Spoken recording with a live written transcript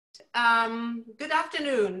Good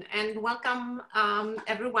afternoon and welcome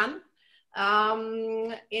everyone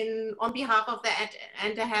on behalf of the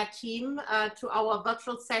AHR team to our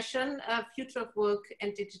virtual session, Future of Work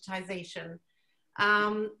and Digitization.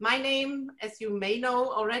 My name, as you may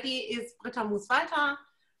know already, is Britta Muswalter.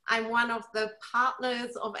 I'm one of the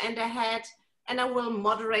partners of AHR and I will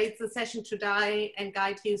moderate the session today and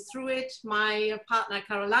guide you through it. My partner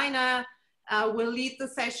Carolina will lead the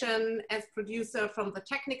session as producer from the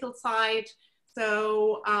technical side.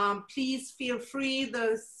 So please feel free,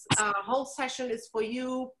 this whole session is for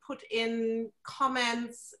you. Put in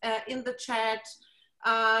comments in the chat,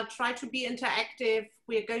 try to be interactive.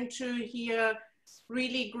 We're going to hear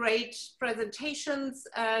really great presentations.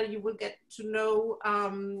 You will get to know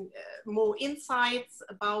more insights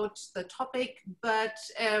about the topic, but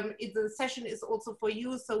the session is also for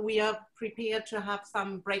you. So we are prepared to have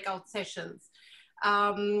some breakout sessions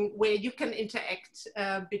where you can interact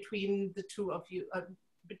between the two of you,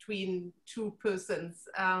 between two persons.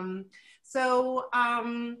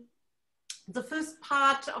 The first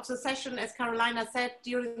part of the session, as Carolina said,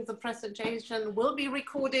 during the presentation will be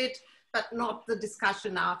recorded, but not the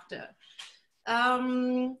discussion after.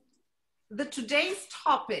 Today's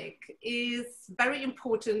topic is very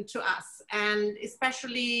important to us, and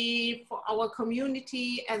especially for our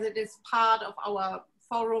community, as it is part of our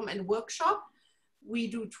forum and workshop we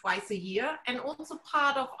do twice a year, and also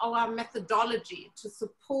part of our methodology to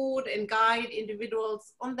support and guide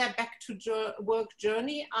individuals on their back to work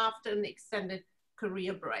journey after an extended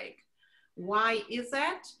career break. Why is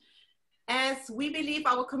that? As we believe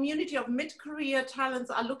our community of mid-career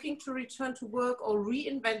talents are looking to return to work or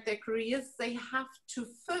reinvent their careers, they have to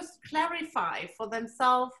first clarify for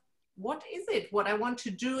themselves, what is it what I want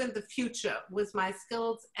to do in the future with my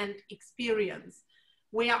skills and experience?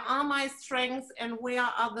 Where are my strengths and where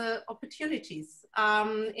are the opportunities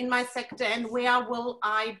in my sector, and where will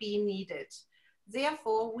I be needed?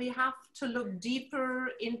 Therefore, we have to look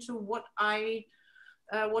deeper into what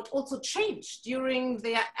also changed during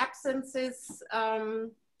their absences,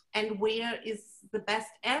 and where is the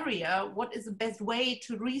best area, what is the best way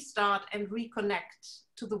to restart and reconnect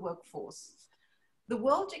to the workforce. The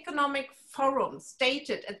World Economic Forum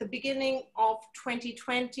stated at the beginning of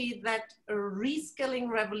 2020 that a reskilling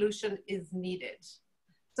revolution is needed.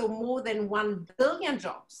 So more than 1 billion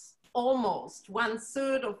jobs, almost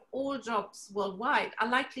 1/3 of all jobs worldwide, are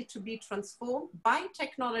likely to be transformed by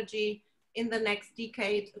technology in the next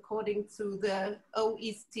decade, according to the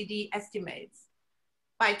OECD estimates.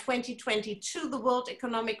 By 2022, the World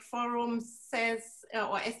Economic Forum says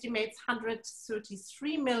or estimates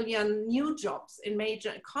 133 million new jobs in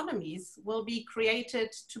major economies will be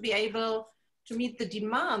created to be able to meet the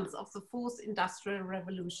demands of the fourth industrial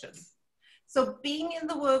revolution. So being in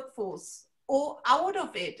the workforce or out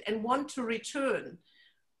of it and want to return,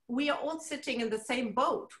 we are all sitting in the same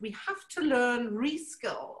boat. We have to learn,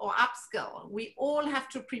 reskill or upskill. We all have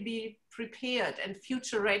to be prepared and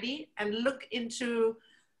future ready and look into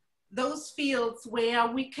those fields where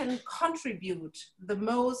we can contribute the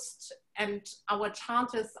most and our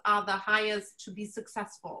chances are the highest to be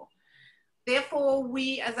successful. Therefore,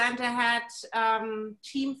 we as AHR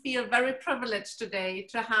team feel very privileged today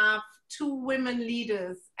to have 2 women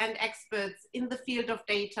leaders and experts in the field of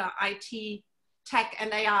data, IT, tech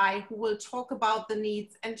and AI, who will talk about the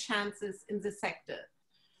needs and chances in the sector.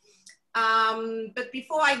 But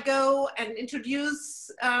before I go and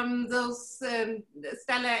introduce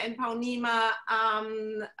Stella and Paurnima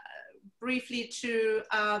briefly to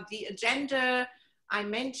the agenda, I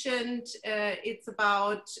mentioned it's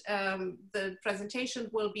about, the presentation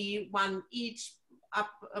will be one each,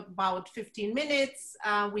 up about 15 minutes.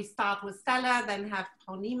 We start with Stella, then have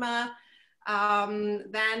Paurnima.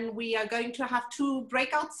 Then we are going to have 2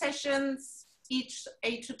 breakout sessions, each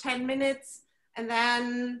 8 to 10 minutes, and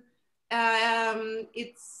then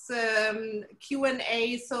it's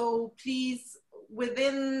Q&A, so please,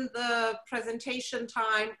 within the presentation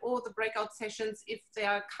time or the breakout sessions, if they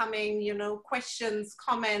are coming, you know, questions,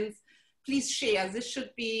 comments, please share. This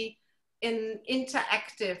should be an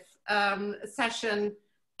interactive session,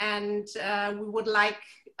 and we would like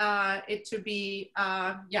it to be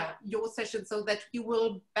your session so that you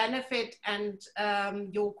will benefit and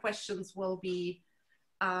your questions will be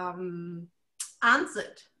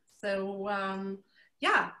answered. So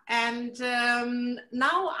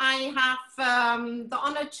now I have the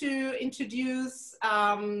honor to introduce,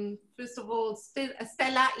 first of all,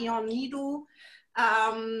 Stella Ioannidou.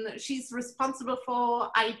 She's responsible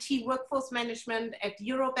for IT workforce management at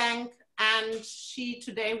Eurobank, and she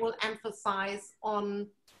today will emphasize on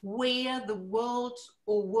where the world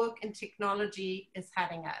or work in technology is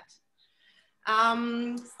heading at.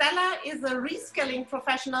 Stella is a reskilling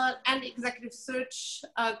professional and executive search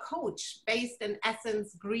coach based in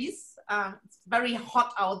Athens, Greece. It's very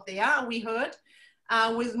hot out there, we heard,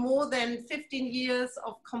 with more than 15 years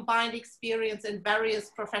of combined experience in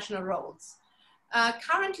various professional roles.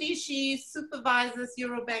 Currently, she supervises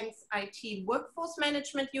Eurobank's IT workforce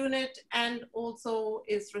management unit and also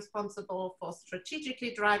is responsible for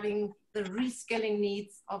strategically driving the reskilling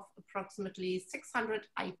needs of approximately 600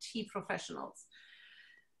 IT professionals.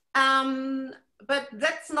 But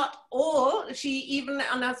that's not all. She even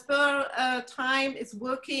on her spare time is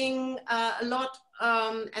working a lot,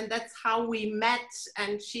 and that's how we met.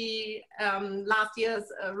 And she last year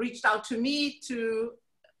reached out to me to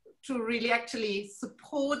really actually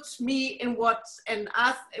support me in what, and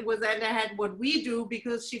us, it was then ahead what we do,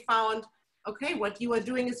 because she found, okay, what you are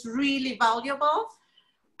doing is really valuable.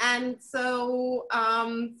 And so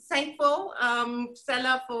thankful,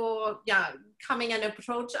 Stella, for coming and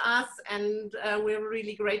approach us, and we're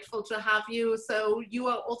really grateful to have you. So you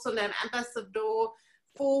are also an ambassador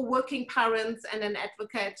for working parents and an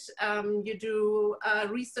advocate. You do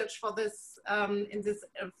research for this in this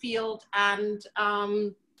field, and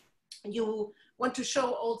you want to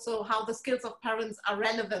show also how the skills of parents are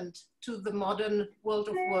relevant to the modern world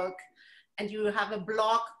of work. And you have a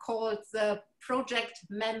blog called the Project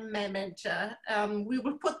Mamager. We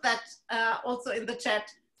will put that also in the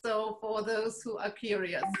chat, so for those who are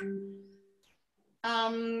curious.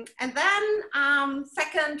 And then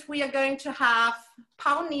second, we are going to have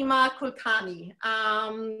Paurnima Kulkarni.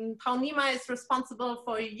 Paurnima is responsible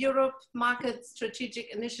for Europe market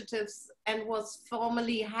strategic initiatives and was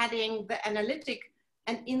formerly heading the analytic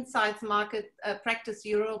and insights market practice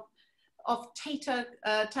Europe of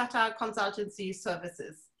Tata Consultancy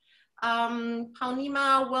services.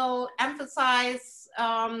 Paurnima will emphasize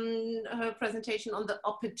her presentation on the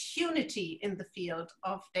opportunity in the field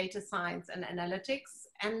of data science and analytics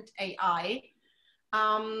and AI.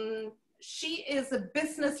 She is a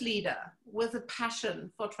business leader with a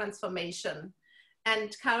passion for transformation,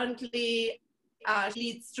 and currently she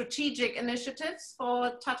leads strategic initiatives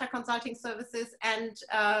for Tata Consulting Services and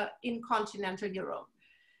in continental Europe.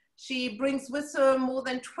 She brings with her more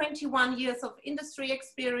than 21 years of industry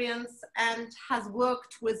experience and has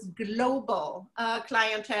worked with global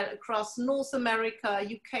clientele across North America,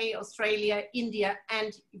 UK, Australia, India,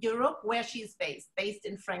 and Europe, where she's based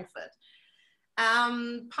in Frankfurt.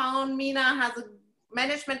 Paurnima has a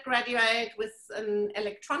management graduate with an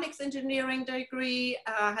electronics engineering degree,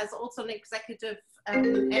 has also an executive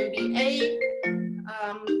MBA,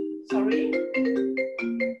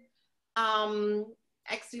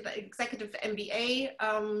 executive MBA,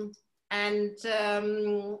 and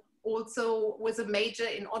also was a major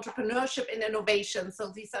in entrepreneurship and innovation.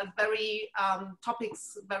 So these are very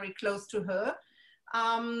topics very close to her.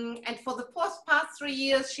 And for the past 3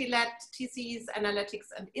 years, she led TC's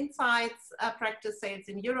Analytics and Insights practice sales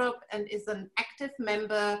in Europe and is an active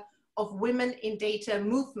member of Women in Data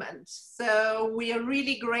movement. So we are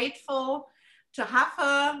really grateful to have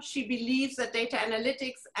her. She believes that data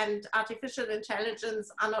analytics and artificial intelligence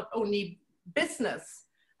are not only business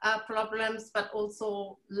problems, but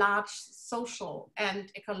also large social and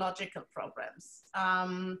ecological problems.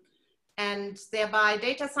 And thereby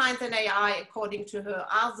data science and AI, according to her,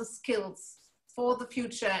 are the skills for the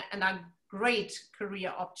future and are great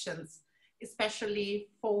career options, especially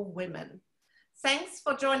for women. Thanks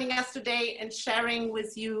for joining us today and sharing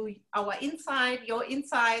with you our insight, your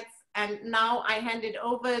insights. And now I hand it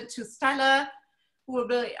over to Stella, who will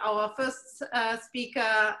be our first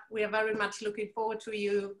speaker. We are very much looking forward to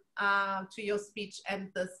you, to your speech, and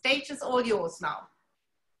the stage is all yours now.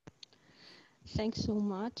 Thanks so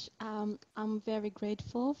much. I'm very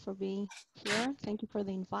grateful for being here. Thank you for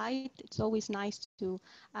the invite. It's always nice to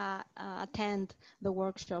attend the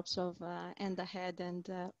workshops of And Ahead and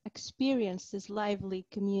experience this lively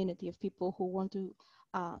community of people who want to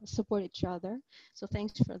support each other. So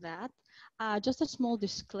thanks for that. Just a small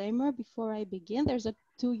disclaimer before I begin. There's a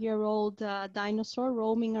 2-year-old dinosaur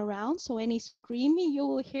roaming around, so any screaming you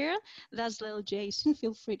will hear, that's little Jason.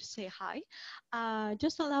 Feel free to say hi.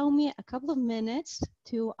 Just allow me a couple of minutes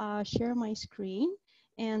to share my screen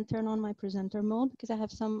and turn on my presenter mode, because I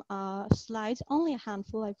have some slides, only a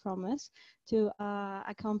handful, I promise, to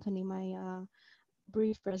accompany my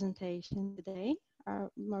brief presentation today,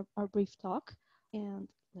 our brief talk. And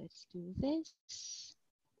let's do this,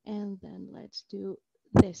 and then let's do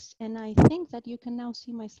this. And I think that you can now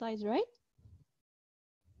see my slides, right?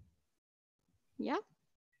 Yeah?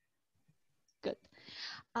 Good.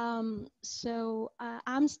 I'm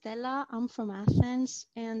Stella, I'm from Athens,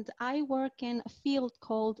 and I work in a field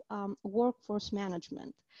called workforce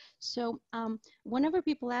management. Whenever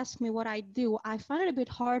people ask me what I do, I find it a bit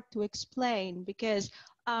hard to explain because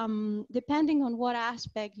depending on what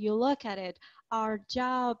aspect you look at it, our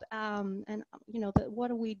job and what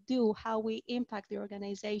do we do, how we impact the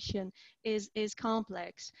organization is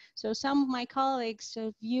complex. So some of my colleagues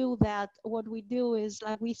view that what we do is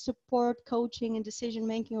like we support coaching and decision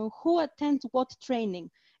making on who attends what training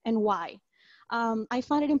and why. I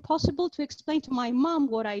find it impossible to explain to my mom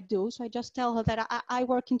what I do, so I just tell her that I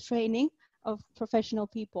work in training of professional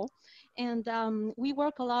people, and we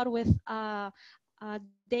work a lot with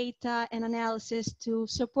data and analysis to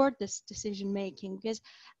support this decision making because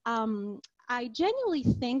I genuinely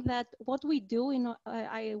think that what we do in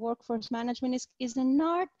workforce management is an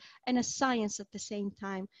art and a science at the same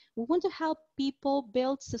time. We want to help people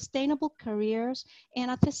build sustainable careers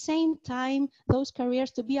and at the same time, those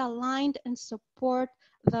careers to be aligned and support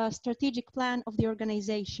the strategic plan of the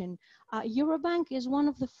organization. Eurobank is one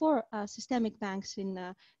of the four systemic banks in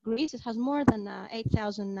Greece. It has more than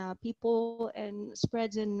 8,000 people and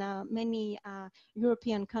spreads in many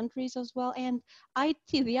European countries as well. And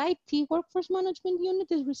the IT workforce management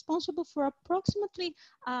unit is responsible for approximately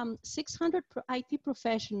 600 IT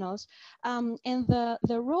professionals. And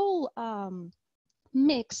the role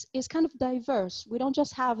mix is kind of diverse. We don't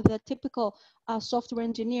just have the typical software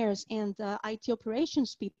engineers and IT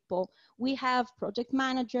operations people. We have project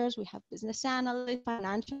managers, we have business analysts,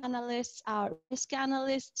 financial analysts, risk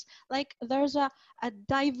analysts. Like there's a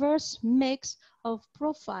diverse mix of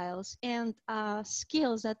profiles and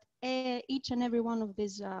skills that each and every one of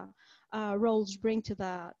these roles bring to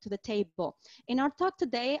the table. In our talk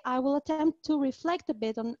today, I will attempt to reflect a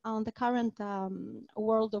bit on the current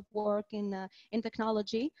world of work in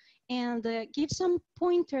technology and give some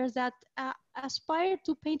pointers that aspire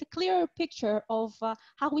to paint a clearer picture of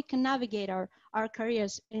how we can navigate our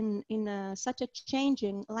careers in such a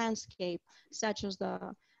changing landscape, such as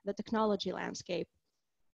the technology landscape.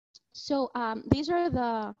 So these are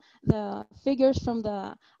the figures from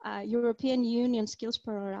the European Union Skills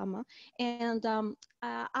Panorama. And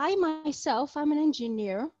I myself, I'm an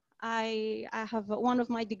engineer. I have one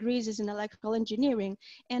of my degrees is in electrical engineering.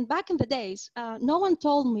 And back in the days, no one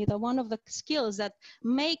told me that one of the skills that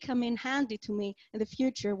may come in handy to me in the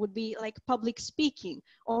future would be like public speaking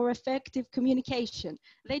or effective communication.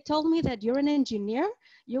 They told me that you're an engineer,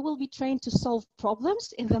 you will be trained to solve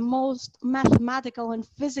problems in the most mathematical and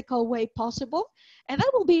physical way possible. And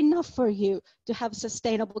that will be enough for you to have a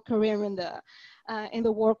sustainable career in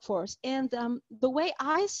the workforce. And the way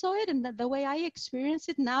I saw it and the way I experience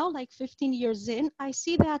it now, like 15 years in, I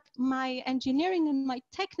see that my engineering and my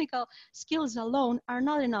technical skills alone are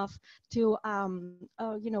not enough to,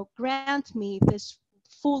 grant me this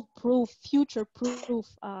foolproof, future-proof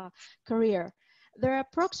career. There are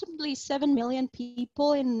approximately 7 million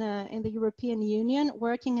people in the European Union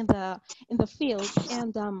working in the field,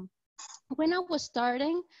 and when I was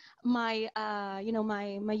starting my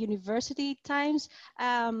my university times,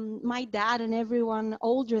 my dad and everyone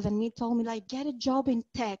older than me told me like, get a job in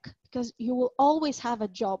tech because you will always have a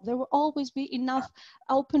job. There will always be enough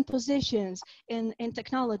open positions in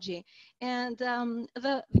technology. And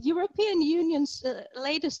the European Union's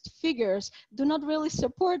latest figures do not really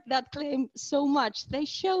support that claim so much. They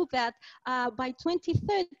show that by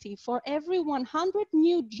 2030, for every 100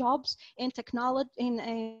 new jobs in technology,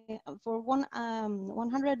 for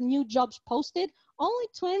 100 new jobs posted,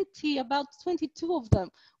 only about 22 of them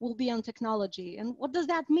will be on technology. And what does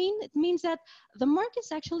that mean? It means that the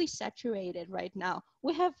market's actually saturated right now.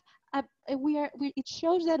 We have it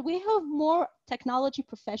shows that we have more technology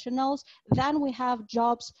professionals than we have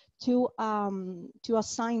jobs to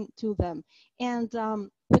assign to them. And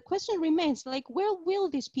the question remains, like, where will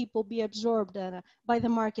these people be absorbed by the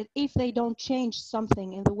market if they don't change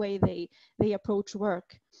something in the way they approach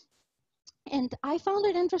work? And I found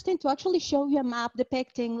it interesting to actually show you a map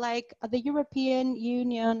depicting like the European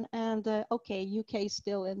Union and okay, UK is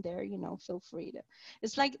still in there, you know, feel free to.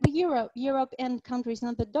 It's like the Europe and countries.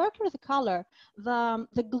 Now, the darker the color,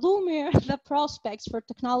 the gloomier the prospects for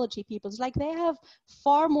technology people. It's like they have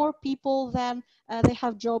far more people than they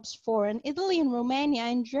have jobs for. And Italy and Romania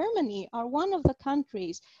and Germany are one of the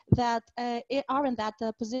countries that are in that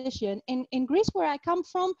position. In Greece, where I come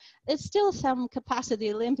from, it's still some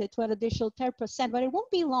capacity limited to an additional 10%, but it won't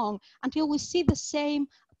be long until we see the same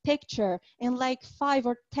picture in like 5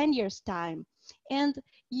 or 10 years time. And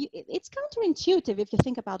it's counterintuitive if you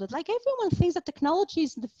think about it. Like everyone thinks that technology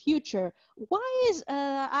is the future. Why is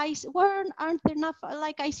why aren't there enough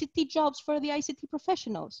like ICT jobs for the ICT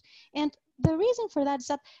professionals? And the reason for that is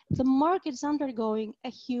that the market is undergoing a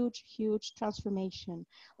huge, huge transformation.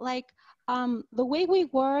 Like the way we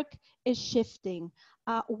work is shifting.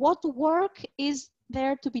 What work is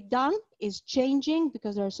there to be done is changing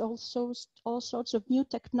because there's also all sorts of new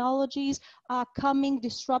technologies coming,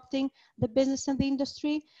 disrupting the business and the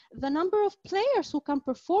industry. The number of players who can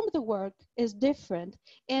perform the work is different,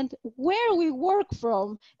 and where we work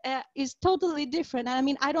from is totally different. And I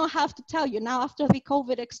mean, I don't have to tell you now, after the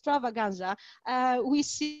COVID extravaganza, we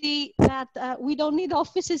see that we don't need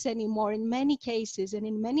offices anymore in many cases and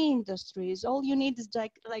in many industries. All you need is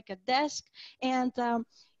like a desk, and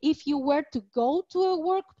if you were to go to a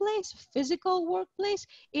workplace, a physical workplace,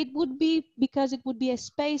 it would be because it would be a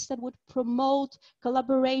space that would promote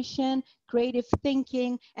collaboration, creative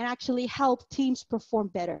thinking, and actually help teams perform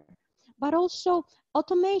better. But also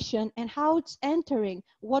automation and how it's entering,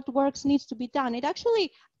 what works needs to be done. It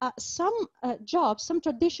actually, some jobs, some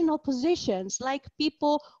traditional positions, like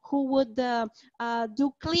people who would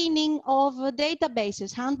do cleaning of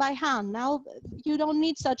databases hand by hand. Now you don't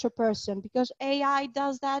need such a person because AI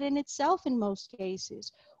does that in itself in most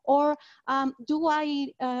cases. Or do I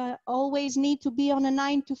always need to be on a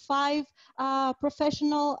 9-to-5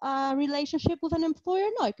 professional relationship with an employer?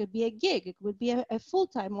 No, it could be a gig. It would be a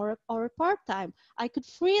full-time or a part-time. I could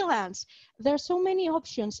freelance. There are so many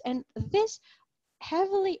options, and this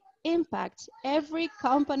heavily impacts every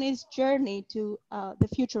company's journey to the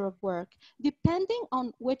future of work, depending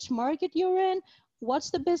on which market you're in,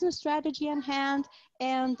 what's the business strategy in hand,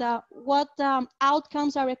 and what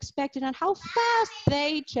outcomes are expected and how fast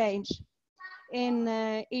they change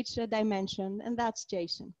in each dimension. And that's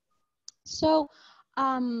Jason. So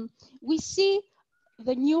we see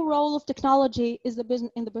the new role of technology is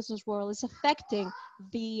in the business world is affecting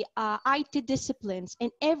the IT disciplines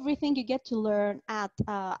and everything you get to learn at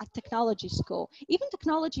technology school. Even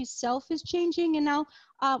technology itself is changing, and now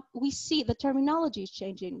we see the terminology is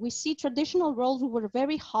changing. We see traditional roles that were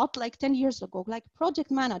very hot like 10 years ago, like project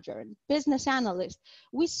manager and business analyst.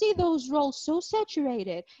 We see those roles so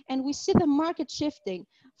saturated, and we see the market shifting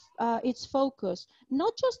its focus,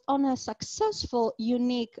 not just on a successful,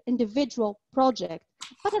 unique individual project,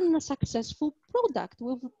 but on a successful product,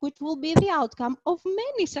 which will be the outcome of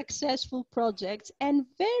many successful projects and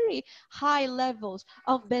very high levels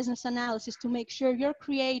of business analysis to make sure you're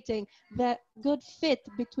creating the good fit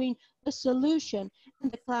between the solution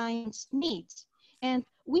and the client's needs. And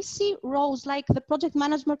we see roles like the project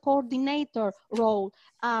management coordinator role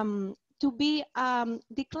to be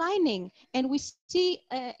declining, and we see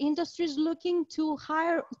industries looking to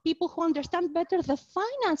hire people who understand better the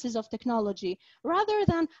finances of technology rather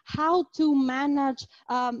than how to manage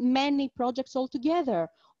many projects altogether.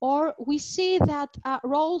 Or we see that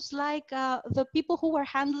roles like the people who are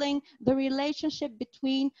handling the relationship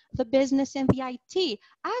between the business and the IT,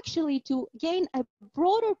 actually to gain a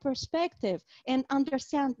broader perspective and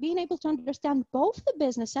understand, being able to understand both the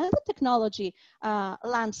business and the technology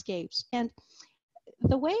landscapes. And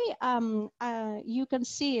the way you can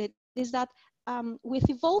see it is that with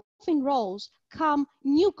evolving roles come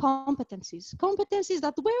new competencies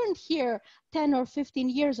that weren't here 10 or 15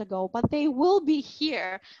 years ago, but they will be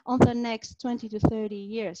here on the next 20 to 30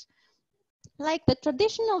 years. Like the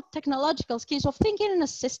traditional technological skills of thinking in a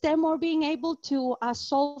system or being able to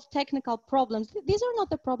solve technical problems. These are not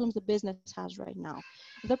the problems the business has right now.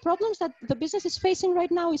 The problems that the business is facing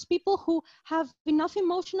right now is people who have enough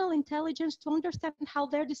emotional intelligence to understand how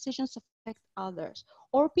their decisions affect others,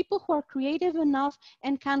 or people who are creative enough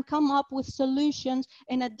and can come up with solutions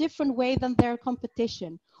in a different way than their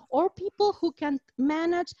competition, or people who can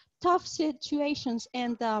manage tough situations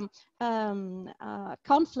and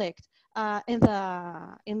conflict in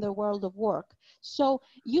the world of work. So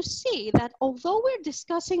you see that although we're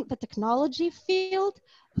discussing the technology field,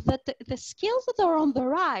 the skills that are on the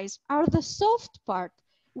rise are the soft part.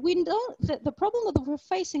 We don't, the problem that we're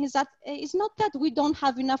facing is that it's not that we don't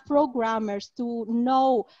have enough programmers to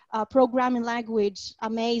know programming language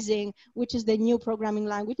amazing, which is the new programming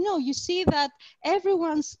language. No, you see that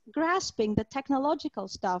everyone's grasping the technological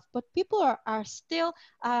stuff, but people are still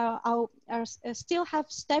still have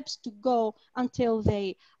steps to go until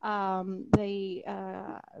they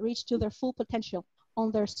reach to their full potential on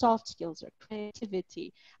their soft skills, their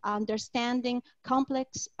creativity, understanding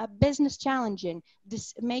complex business challenging,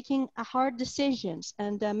 making hard decisions,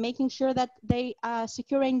 and making sure that they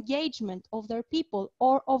secure engagement of their people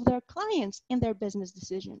or of their clients in their business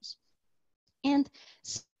decisions. And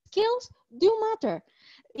skills do matter.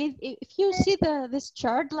 If you see this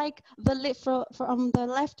chart, like from the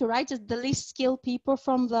left to right is the least skilled people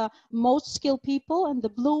from the most skilled people, and the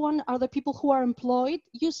blue one are the people who are employed.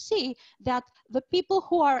 You see that the people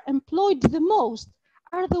who are employed the most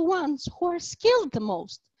are the ones who are skilled the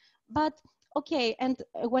most. But okay, and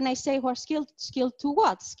when I say who are skilled to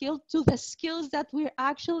what? Skilled to the skills that will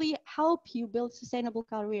actually help you build sustainable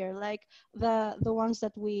career, like the ones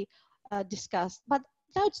that we discussed. But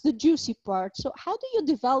that's the juicy part. So how do you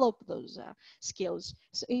develop those skills?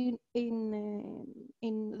 So there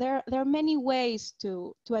are many ways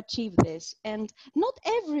to achieve this, and not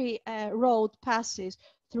every road passes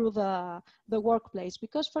through the workplace.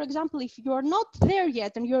 Because, for example, if you're not there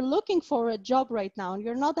yet and you're looking for a job right now and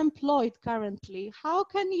you're not employed currently, how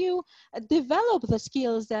can you develop the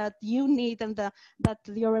skills that you need and that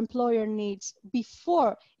your employer needs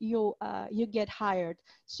before you get hired?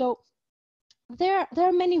 So there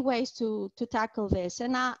are many ways to tackle this,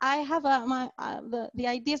 and I have the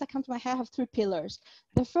ideas that come to my head have three pillars.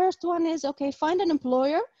 The first one is, okay, find an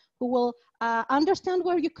employer who will understand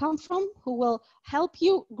where you come from, who will help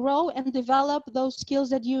you grow and develop those skills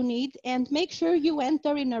that you need, and make sure you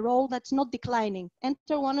enter in a role that's not declining.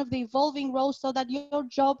 Enter one of the evolving roles so that your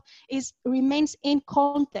job remains in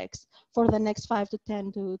context for the next 5 to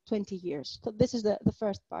 10 to 20 years. So this is the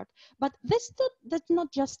first part. But that's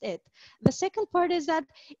not just it. The second part is that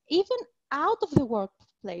even out of the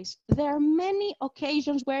workplace, there are many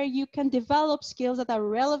occasions where you can develop skills that are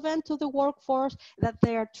relevant to the workforce, that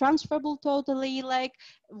they are transferable totally, like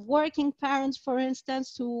working parents, for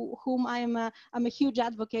instance, to whom I'm a huge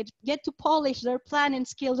advocate, get to polish their planning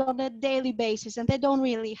skills on a daily basis, and they don't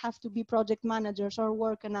really have to be project managers or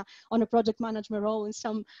work on a project management role in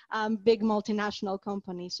some big multinational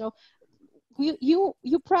company. So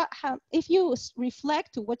if you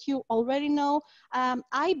reflect to what you already know,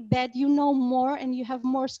 I bet you know more and you have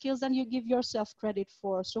more skills than you give yourself credit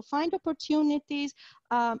for. So find opportunities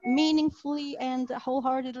meaningfully and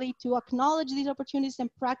wholeheartedly to acknowledge these opportunities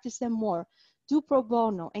and practice them more. Do pro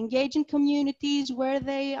bono, engage in communities where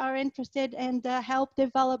they are interested, and help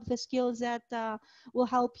develop the skills that will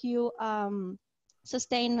help you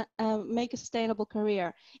make a sustainable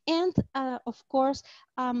career. And of course,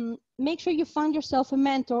 make sure you find yourself a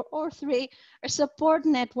mentor or a support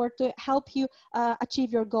network to help you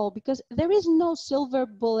achieve your goal, because there is no silver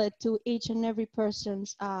bullet to each and every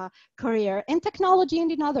person's career in technology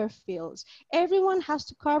and in other fields. Everyone has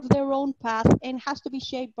to carve their own path and has to be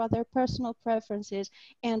shaped by their personal preferences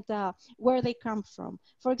and where they come from.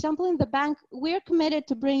 For example, in the bank, we're committed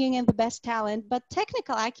to bringing in the best talent, but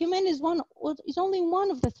technical acumen is only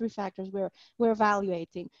one of the three factors we're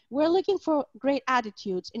evaluating. We're looking for great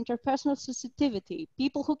attitudes, interpersonal sensitivity,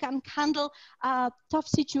 people who can handle tough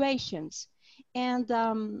situations. And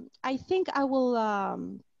I think I will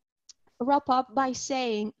wrap up by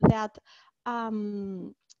saying that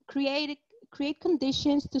create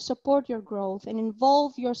conditions to support your growth and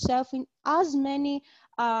involve yourself in as many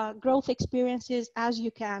growth experiences as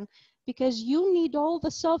you can, because you need all the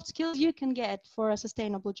soft skills you can get for a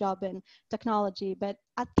sustainable job in technology. But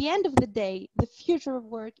at the end of the day, the future of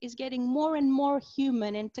work is getting more and more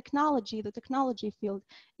human, and technology, the technology field,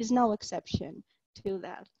 is no exception to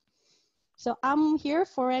that. So I'm here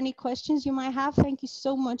for any questions you might have. Thank you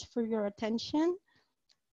so much for your attention.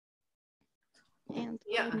 And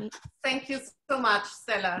thank you so much,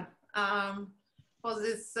 Stella, for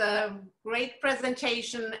this great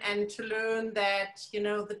presentation, and to learn that, you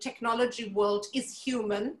know, the technology world is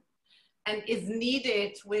human and is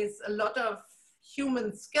needed with a lot of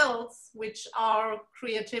human skills, which are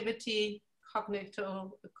creativity,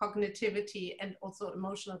 cognitivity, and also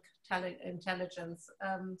emotional intelligence.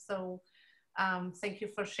 Thank you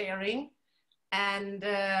for sharing. And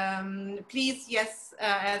please, yes,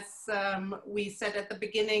 as we said at the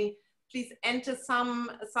beginning, please enter some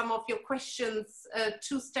of your questions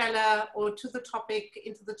to Stella or to the topic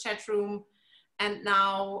into the chat room. And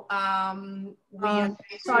now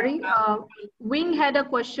sorry, Wing had a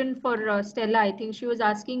question for Stella. I think she was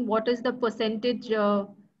asking what is the percentage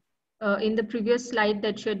in the previous slide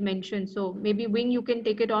that she had mentioned. So maybe Wing, you can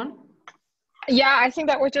take it on. Yeah, I think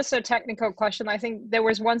that was just a technical question. I think there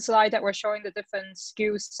was one slide that was showing the different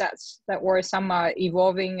skill sets that were some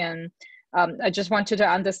evolving, and I just wanted to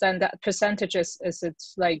understand that percentages. Is it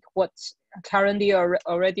like what's currently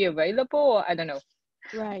already available, or I don't know?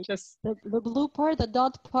 Right. Just the blue part, the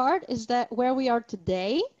dot part, is that where we are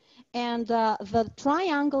today. And the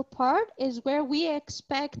triangle part is where we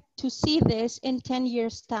expect to see this in 10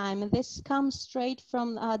 years' time. And this comes straight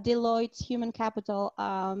from Deloitte's Human Capital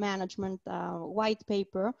Management white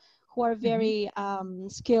paper, who are very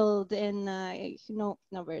skilled in, not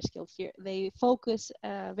very skilled here. They focus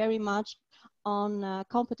very much on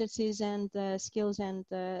competencies and skills and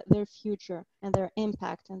their future and their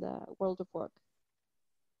impact in the world of work.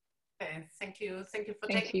 Okay, thank you. Thank you for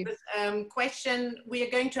Thank taking you. this question. We are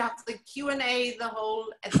going to have the Q&A the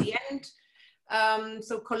whole at the end.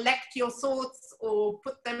 So collect your thoughts or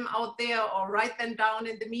put them out there or write them down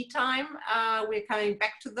in the meantime. We're coming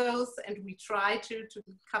back to those and we try to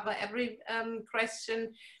cover every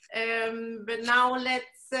question. But now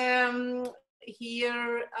let's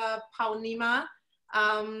hear Paurnima.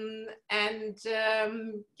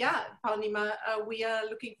 Yeah, Paurnima, we are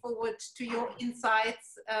looking forward to your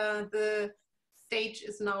insights. The stage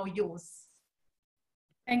is now yours.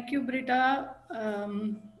 Thank you, Britta,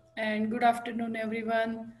 and good afternoon,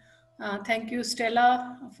 everyone. Thank you,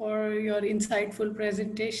 Stella, for your insightful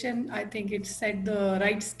presentation. I think it set the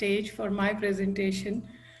right stage for my presentation,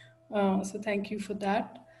 so thank you for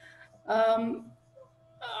that.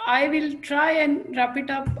 I will try and wrap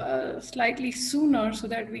it up slightly sooner so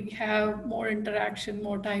that we have more interaction,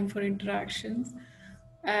 more time for interactions.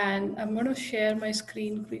 And I'm going to share my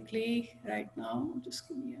screen quickly right now. Just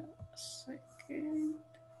give me a second.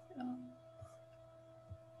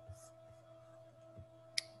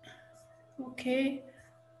 Okay,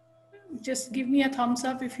 just give me a thumbs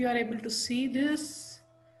up if you are able to see this.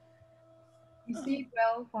 You see it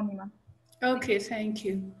well, Paurnima. Okay, thank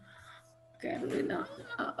you. Carolina.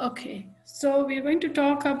 Okay, so we're going to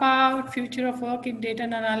talk about future of work in data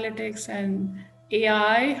and analytics and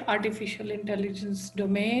AI, artificial intelligence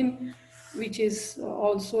domain, which is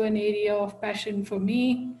also an area of passion for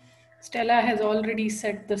me. Stella has already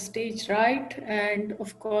set the stage right, and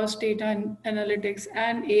of course, data and analytics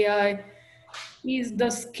and AI is the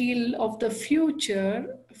skill of the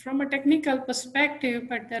future from a technical perspective,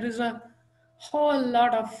 but there is a whole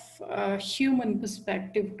lot of human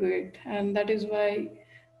perspective to it, and that is why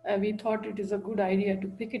we thought it is a good idea to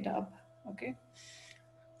pick it up. Okay,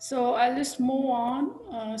 so I'll just move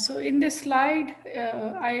on. So in this slide,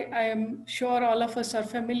 I am sure all of us are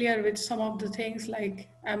familiar with some of the things like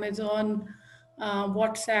Amazon,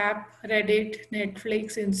 WhatsApp, Reddit,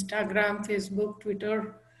 Netflix, Instagram, Facebook,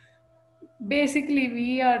 Twitter. Basically,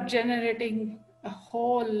 we are generating a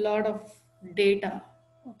whole lot of data,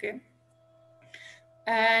 okay?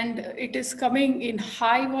 And it is coming in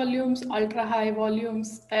high volumes, ultra high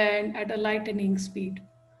volumes, and at a lightning speed.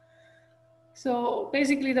 So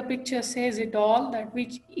basically the picture says it all, that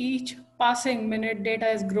which each passing minute data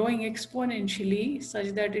is growing exponentially such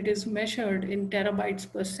that it is measured in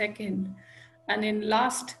terabytes per second. And in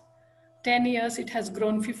last 10 years, it has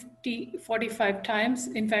grown 45 times.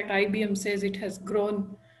 In fact, IBM says it has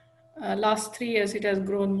grown, last 3 years, it has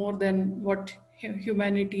grown more than what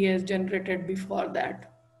humanity has generated before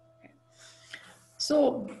that.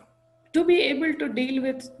 So to be able to deal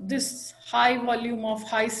with this high volume of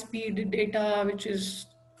high speed data, which is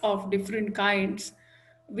of different kinds,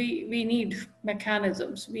 we need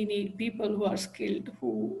mechanisms. We need people who are skilled,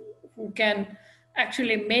 who can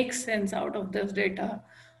actually make sense out of this data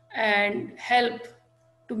and help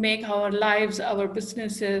to make our lives, our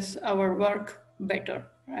businesses, our work better,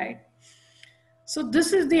 right? So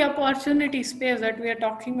this is the opportunity space that we are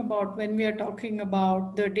talking about when we are talking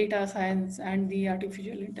about the data science and the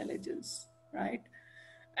artificial intelligence, right?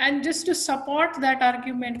 And just to support that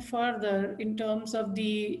argument further in terms of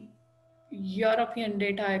the European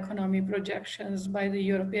data economy projections by the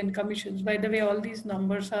European Commissions. By the way, all these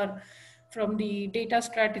numbers are from the data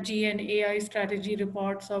strategy and AI strategy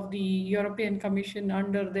reports of the European Commission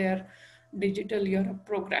under their Digital Europe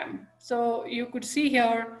program. So you could see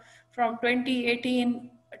here from 2018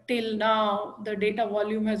 till now, the data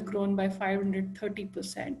volume has grown by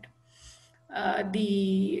 530%.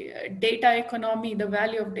 The data economy, the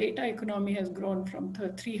value of data economy has grown from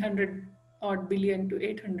 300 odd billion to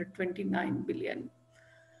 829 billion.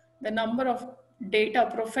 The number of data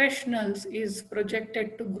professionals is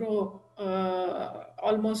projected to grow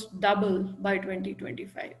almost double by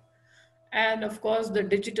 2025. And of course, the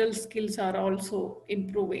digital skills are also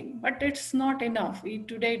improving, but it's not enough.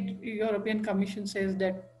 Today, European Commission says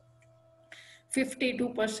that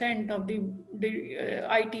 52% of the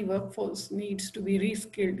IT workforce needs to be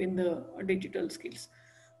reskilled in the digital skills.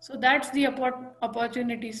 So that's the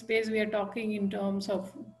opportunity space we are talking in terms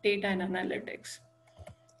of data and analytics.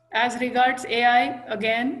 As regards AI,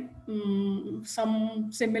 again, some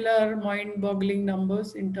similar mind-boggling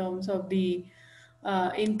numbers in terms of the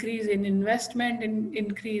increase in investment,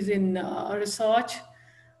 increase in research.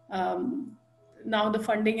 Now the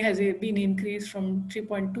funding has been increased from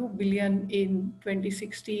 3.2 billion in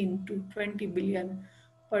 2016 to 20 billion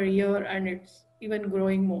per year, and it's even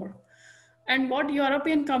growing more. And what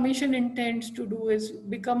European Commission intends to do is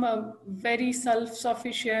become a very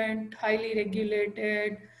self-sufficient, highly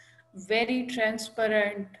regulated, very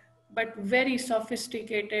transparent, but very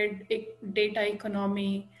sophisticated data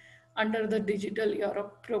economy under the Digital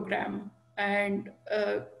Europe program. And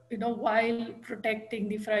while protecting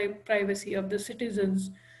the privacy of the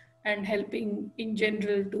citizens and helping in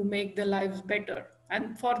general to make their lives better.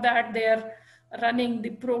 And for that, they are running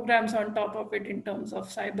the programs on top of it in terms of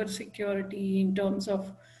cybersecurity, in terms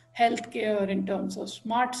of healthcare, in terms of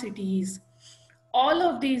smart cities. All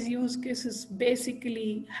of these use cases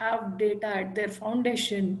basically have data at their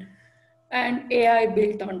foundation and AI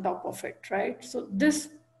built on top of it, right? So this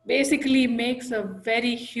basically makes a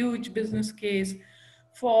very huge business case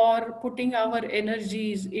for putting our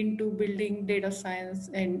energies into building data science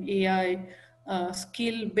and AI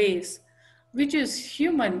skill base, which is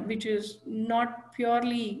human, which is not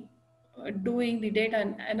purely doing the data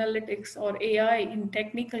and analytics or AI in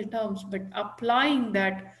technical terms, but applying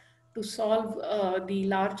that to solve the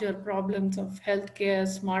larger problems of healthcare,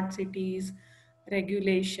 smart cities,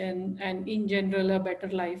 regulation, and in general, a better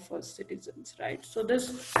life for citizens, right? So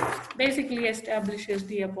this basically establishes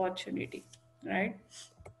the opportunity, right?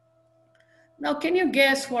 Now, can you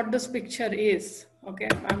guess what this picture is? Okay,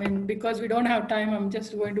 I mean, because we don't have time, I'm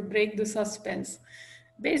just going to break the suspense.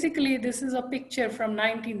 Basically, this is a picture from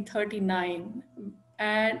 1939.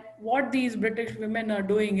 And what these British women are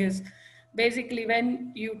doing is, basically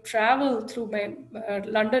when you travel through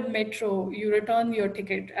London Metro, you return your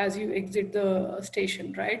ticket as you exit the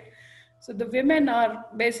station, right? So the women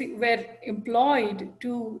were employed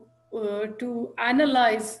to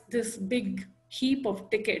analyze this big heap of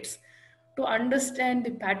tickets to understand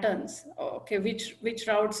the patterns. Okay, which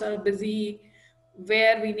routes are busy,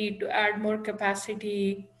 where we need to add more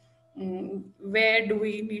capacity, where do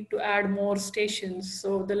we need to add more stations.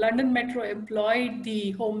 So the London Metro employed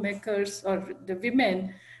the homemakers or the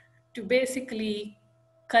women to basically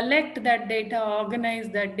collect that data, organize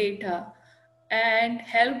that data, and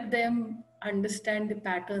help them understand the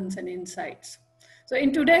patterns and insights. So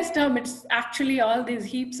in today's term, it's actually all these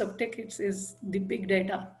heaps of tickets is the big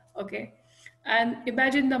data, okay? And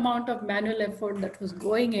imagine the amount of manual effort that was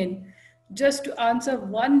going in just to answer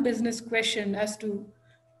one business question as to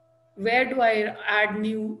where do I add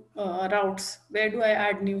new routes? Where do I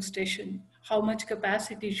add new station? How much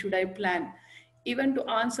capacity should I plan? Even to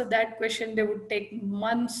answer that question, they would take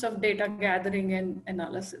months of data gathering and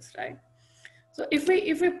analysis, right? So if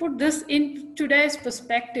we put this in today's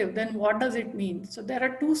perspective, then what does it mean? So there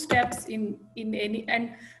are two steps in any,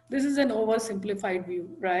 and this is an oversimplified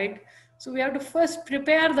view, right? So we have to first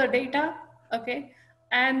prepare the data, okay?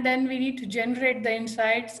 And then we need to generate the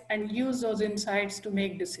insights and use those insights to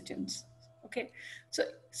make decisions, okay? So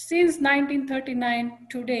since 1939,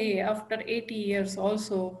 today, after 80 years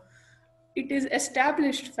also, it is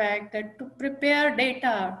established fact that to prepare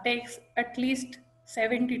data takes at least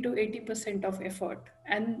 70 to 80% of effort,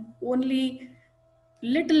 and only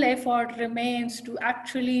little effort remains to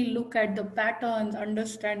actually look at the patterns,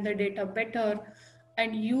 understand the data better,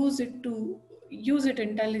 and use it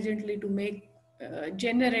intelligently to make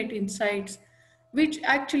generate insights, which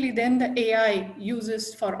actually then the AI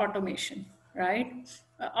uses for automation, right?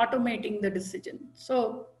 Automating the decision.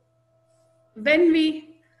 So when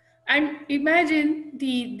we, and imagine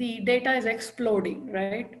the data is exploding,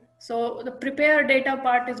 right? So the prepare data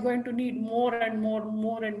part is going to need more and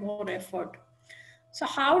more effort. So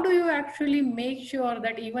how do you actually make sure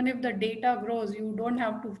that even if the data grows, you don't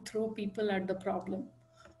have to throw people at the problem?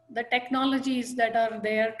 The technologies that are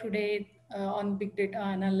there today on big data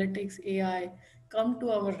analytics, AI, come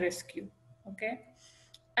to our rescue, okay?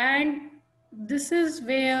 And this is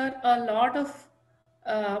where a lot of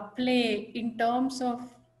play in terms of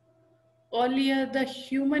earlier the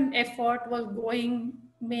human effort was going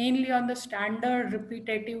mainly on the standard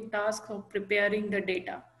repetitive task of preparing the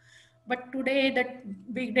data. But today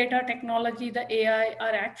that big data technology, the AI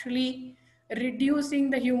are actually reducing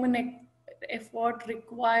the human effort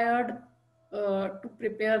required to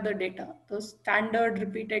prepare the data, those standard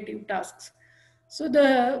repetitive tasks. So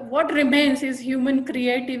what remains is human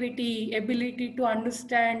creativity, ability to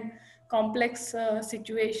understand complex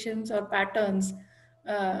situations or patterns,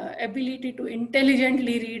 ability to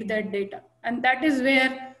intelligently read that data. And that is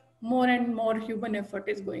where more and more human effort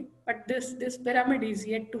is going. But this pyramid is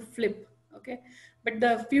yet to flip, okay? But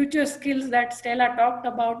the future skills that Stella talked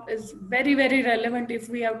about is very, very relevant if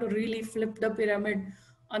we have to really flip the pyramid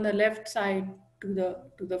on the left side to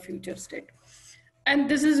the future state. And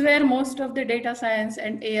this is where most of the data science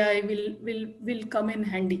and AI will come in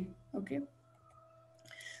handy, okay?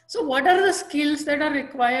 So what are the skills that are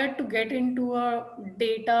required to get into a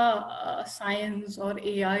data science or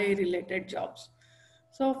AI related jobs?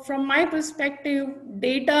 So from my perspective,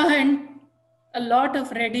 data and a lot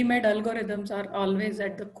of ready-made algorithms are always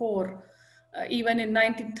at the core. Even in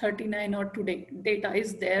 1939 or today, data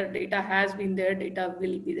is there, data has been there, data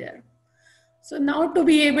will be there. So now to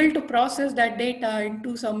be able to process that data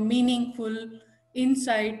into some meaningful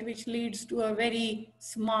insight, which leads to a very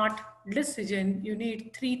smart decision, you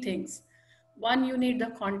need three things. One, you need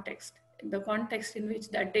the context in which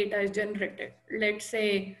that data is generated. Let's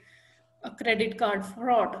say a credit card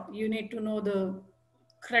fraud, you need to know the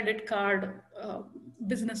credit card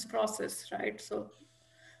business process, right? So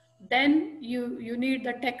then you need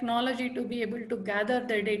the technology to be able to gather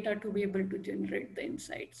the data to be able to generate the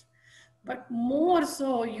insights. But more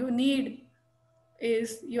so, you need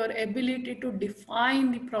is your ability to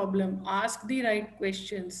define the problem, ask the right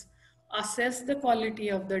questions, assess the quality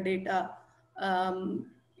of the data,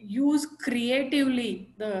 use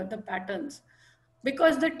creatively the patterns.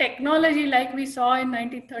 Because the technology, like we saw in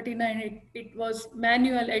 1939, it was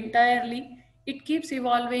manual entirely. It keeps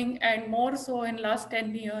evolving, and more so in last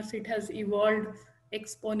 10 years, it has evolved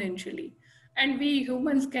exponentially. And we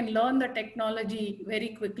humans can learn the technology very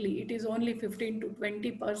quickly. It is only 15 to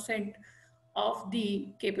 20% of the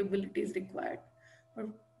capabilities required. But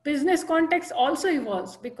business context also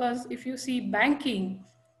evolves, because if you see banking,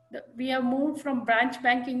 we have moved from branch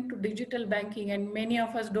banking to digital banking, and many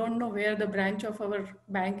of us don't know where the branch of our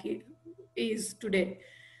bank is today.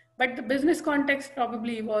 But the business context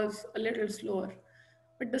probably was a little slower.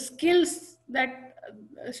 But the skills that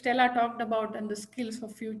Stella talked about, and the skills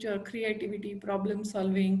of future, creativity, problem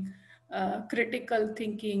solving, critical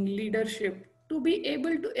thinking, leadership, to be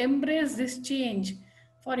able to embrace this change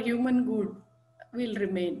for human good will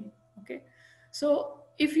remain. Okay. So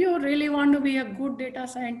if you really want to be a good data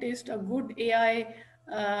scientist, a good AI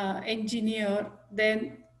engineer,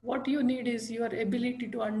 then what you need is your ability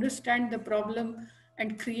to understand the problem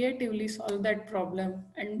and creatively solve that problem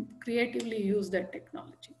and creatively use that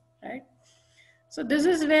technology, right? So this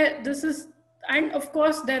is where this is, and of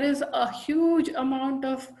course there is a huge amount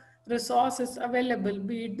of resources available,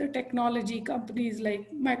 be it the technology companies like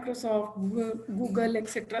Microsoft, Google,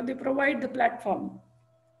 etc. They provide the platform.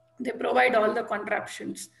 They provide all the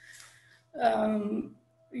contraptions.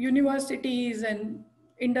 Universities and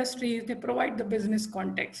industries, they provide the business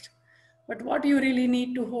context. But what you really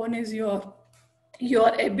need to hone is your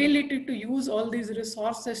ability to use all these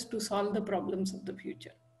resources to solve the problems of the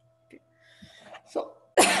future. Okay. So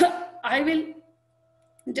I will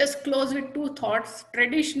just close with two thoughts.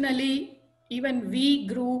 Traditionally, even we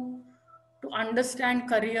grew to understand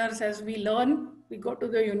careers as we learn. We go to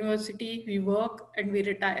the university, we work, and we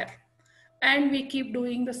retire. And we keep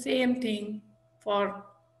doing the same thing for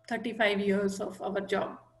 35 years of our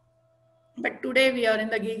job. But today we are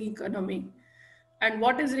in the gig economy. And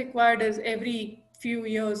what is required is every few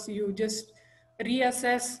years, you just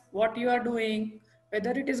reassess what you are doing,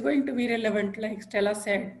 whether it is going to be relevant, like Stella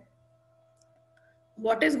said.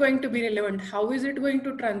 What is going to be relevant? How is it going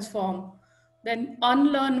to transform? Then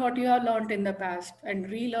unlearn what you have learned in the past and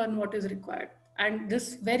relearn what is required. And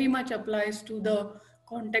this very much applies to the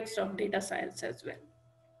context of data science as well.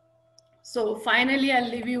 So finally, I'll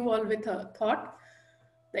leave you all with a thought.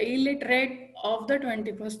 The illiterate of the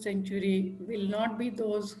 21st century will not be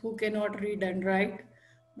those who cannot read and write,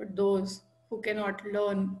 but those who cannot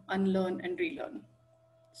learn, unlearn, and relearn.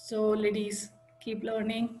 So ladies, keep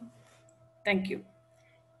learning. Thank you.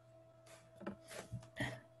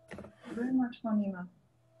 Very much, Paurnima.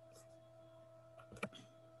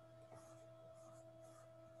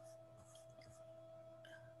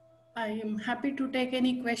 I am happy to take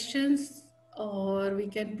any questions, or we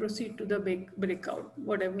can proceed to the breakout,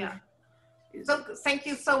 whatever. Yeah. So thank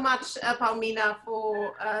you so much, Paurnima,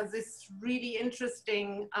 for this really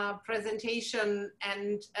interesting presentation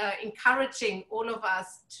and encouraging all of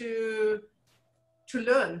us to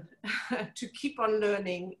learn, to keep on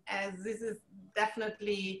learning, as this is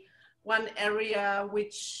definitely one area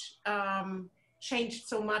which changed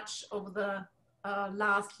so much over the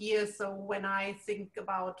last year. So when I think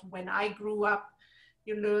about when I grew up,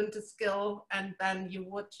 you learned a skill and then you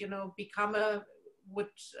would,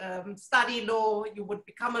 study law, you would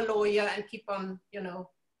become a lawyer and keep on,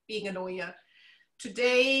 being a lawyer.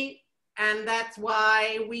 Today, and that's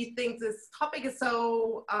why we think this topic is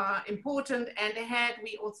so important, and ahead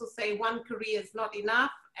we also say one career is not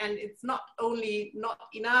enough, and it's not only not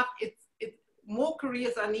enough, it's more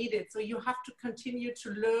careers are needed. So you have to continue to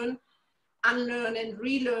learn, unlearn and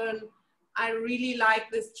relearn. I really like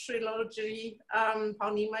this trilogy,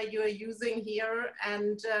 Paurnima, you are using here,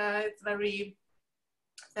 and it's very,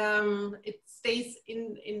 it stays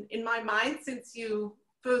in my mind since you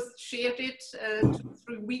first shared it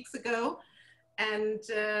 2-3 weeks ago. And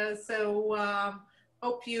so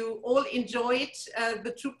hope you all enjoyed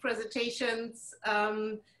the two presentations.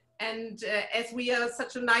 And as we are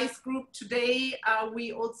such a nice group today,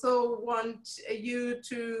 we also want you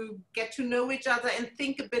to get to know each other and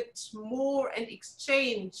think a bit more and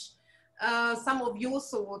exchange some of your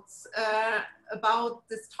thoughts about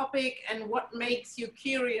this topic and what makes you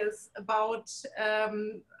curious about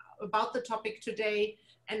the topic today,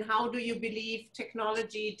 and how do you believe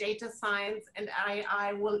technology, data science, and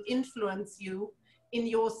AI will influence you in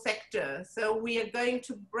your sector. So we are going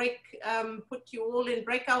to put you all in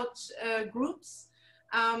breakout groups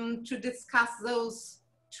to discuss those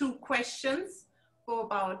two questions for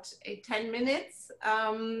about 10 minutes.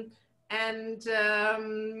 And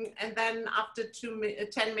then after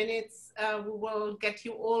 10 minutes, we will get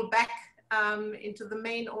you all back into the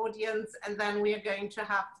main audience, and then we are going to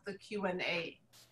have the Q&A.